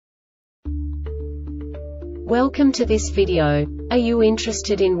Welcome to this video. Are you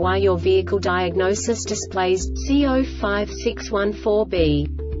interested in why your vehicle diagnosis displays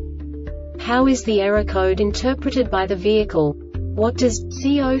C0561-4B? How is the error code interpreted by the vehicle? What does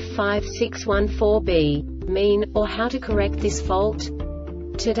C0561-4B mean, or how to correct this fault?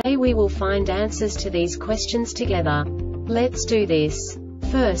 Today we will find answers to these questions together. Let's do this.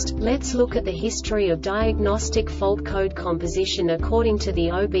 First, let's look at the history of diagnostic fault code composition according to the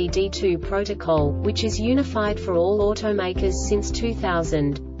OBD2 protocol, which is unified for all automakers since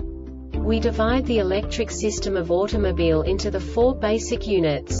 2000. We divide the electric system of automobile into the four basic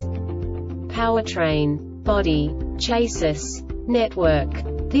units: powertrain, body, chassis, network.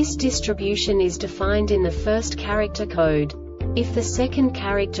 This distribution is defined in the first character code. If the second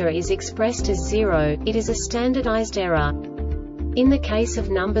character is expressed as 0, it is a standardized error. In the case of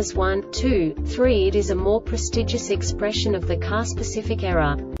numbers 1, 2, 3, it is a more prestigious expression of the car-specific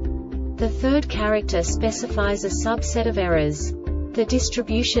error. The third character specifies a subset of errors. The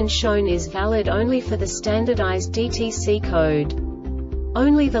distribution shown is valid only for the standardized DTC code.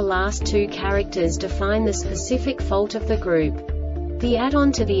 Only the last two characters define the specific fault of the group. The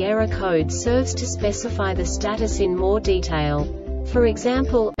add-on to the error code serves to specify the status in more detail. For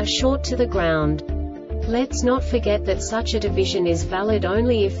example, a short to the ground. Let's not forget that such a division is valid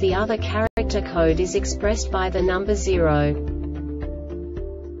only if the other character code is expressed by the number 0.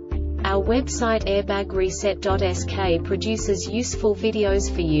 Our website airbagreset.sk produces useful videos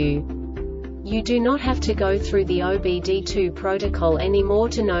for you. You do not have to go through the OBD2 protocol anymore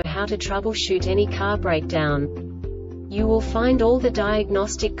to know how to troubleshoot any car breakdown. You will find all the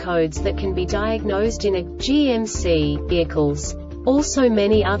diagnostic codes that can be diagnosed in a GMC vehicles. Also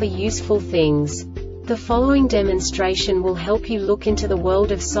many other useful things. The following demonstration will help you look into the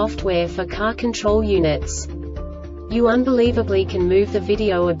world of software for car control units. You unbelievably can move the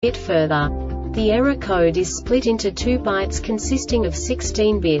video a bit further. The error code is split into 2 bytes consisting of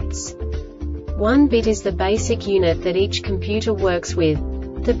 16 bits. 1 bit is the basic unit that each computer works with.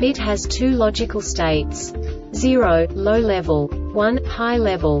 The bit has 2 logical states: 0, low level, 1, high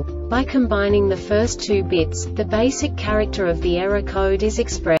level. By combining the first 2 bits, the basic character of the error code is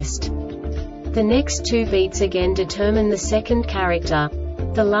expressed. The next 2 beats again determine the second character.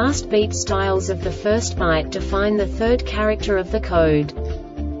 The last beat styles of the first byte define the third character of the code.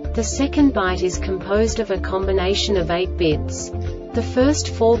 The second byte is composed of a combination of 8 bits. The first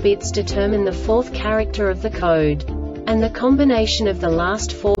 4 bits determine the fourth character of the code. And the combination of the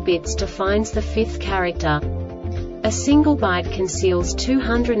last 4 bits defines the fifth character. A single byte conceals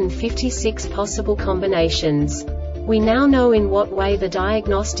 256 possible combinations. We now know in what way the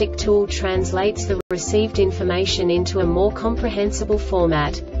diagnostic tool translates the received information into a more comprehensible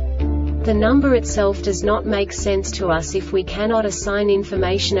format. The number itself does not make sense to us if we cannot assign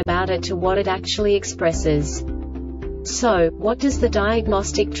information about it to what it actually expresses. So, what does the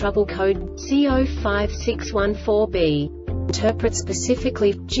Diagnostic Trouble Code C0561-4B interpret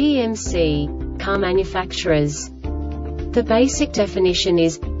specifically for GMC car manufacturers? The basic definition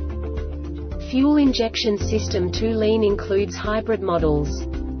is: fuel injection system too lean, includes hybrid models.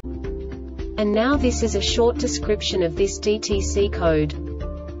 And now this is a short description of this DTC code.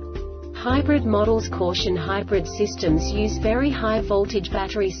 Hybrid models. Caution: hybrid systems use very high voltage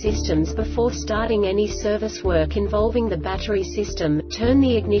battery systems before starting any service work involving the battery system. Turn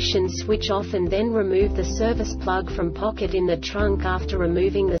the ignition switch off and then remove the service plug from pocket in the trunk. After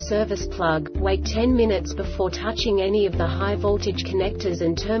removing the service plug, wait 10 minutes before touching any of the high voltage connectors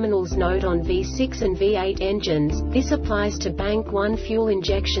and terminals.NOTE on V6 and V8 engines. This applies to Bank 1. Fuel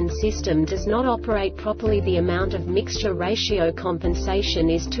injection system does not operate properly. The amount of mixture ratio compensation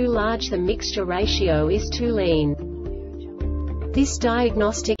is too large. The mixture ratio is too lean. This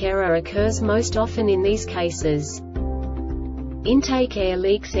diagnostic error occurs most often in these cases: intake air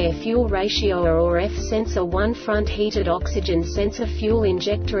leaks, air fuel ratio or F sensor 1, front heated oxygen sensor, fuel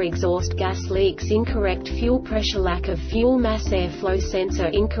injector exhaust gas leaks, incorrect fuel pressure, lack of fuel mass, airflow sensor,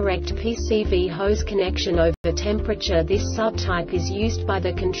 incorrect PCV hose connection, over temperature. This subtype is used by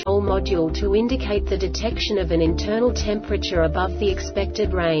the control module to indicate the detection of an internal temperature above the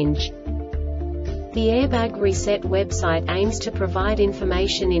expected range. The Airbag Reset website aims to provide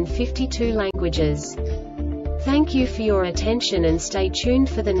information in 52 languages. Thank you for your attention and stay tuned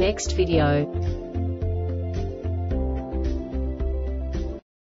for the next video.